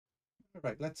All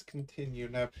right, let's continue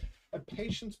now. A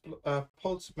patient's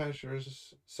pulse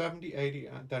measures 70, 80,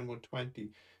 and then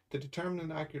 120. To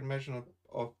determine an accurate measurement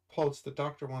of pulse, the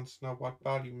doctor wants to know what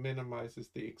value minimizes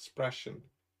the expression.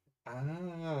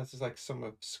 Ah, this is like sum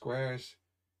of squares.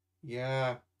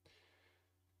 Yeah.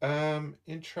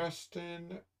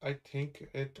 Interesting. I think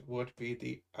it would be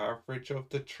the average of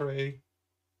the three.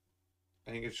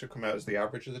 I think it should come out as the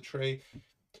average of the three.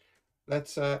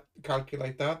 Let's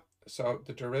calculate that. So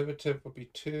the derivative would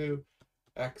be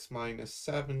 2x minus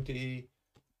 70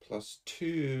 plus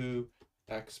 2x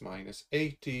minus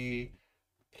 80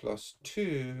 plus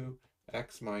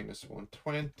 2x minus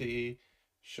 120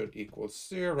 should equal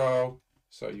 0.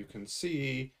 So you can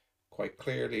see quite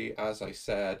clearly, as I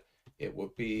said, it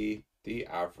would be the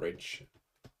average.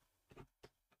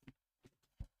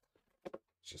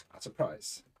 It's just not a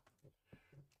surprise.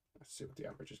 Let's see what the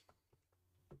average is.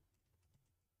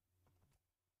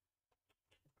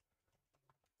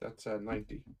 That's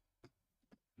 90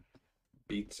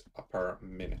 beats per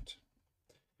minute.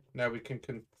 Now we can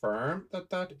confirm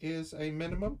that that is a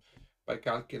minimum by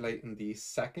calculating the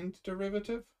second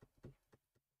derivative.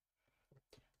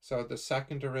 So the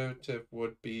second derivative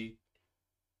would be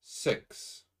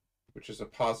 6, which is a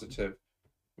positive,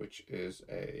 which is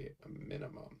a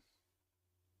minimum.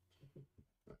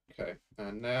 Okay,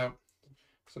 and now,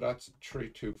 so that's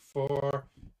 324,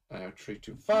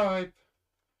 325.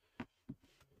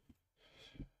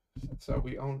 So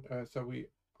we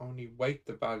only weight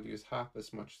the values half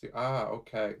as much.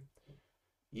 Okay.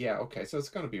 Yeah, okay. So it's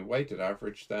going to be weighted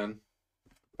average then.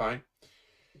 Fine.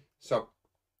 So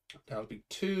that'll be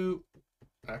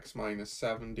 2x minus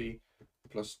 70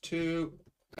 plus 2x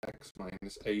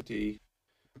minus 80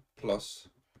 plus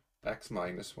x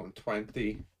minus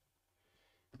 120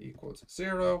 equals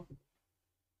 0.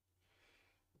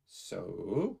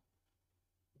 So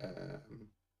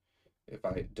if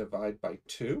I divide by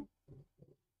 2,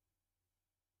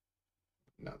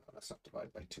 no, let's not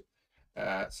divide by 2.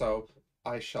 So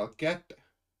I shall get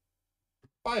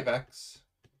 5x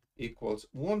equals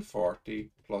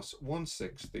 140 plus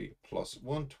 160 plus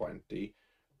 120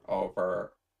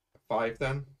 over 5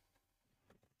 then.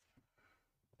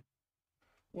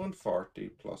 140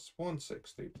 plus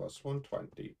 160 plus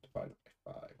 120 divided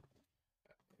by 5.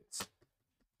 It's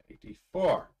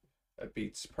 84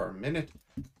 beats per minute.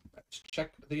 Let's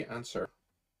check the answer.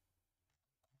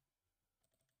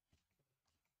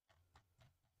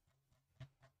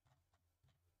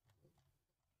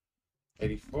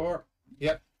 $84.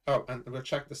 Yep. Oh, and we'll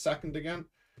check the second again.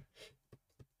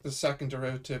 The second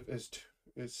derivative is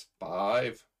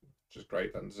 5, which is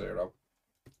greater than 0.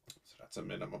 So that's a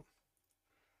minimum.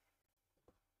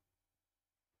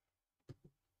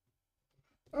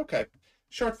 Okay,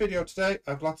 short video today.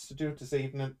 I have lots to do this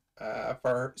evening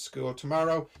for school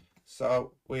tomorrow,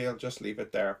 so we'll just leave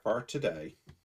it there for today.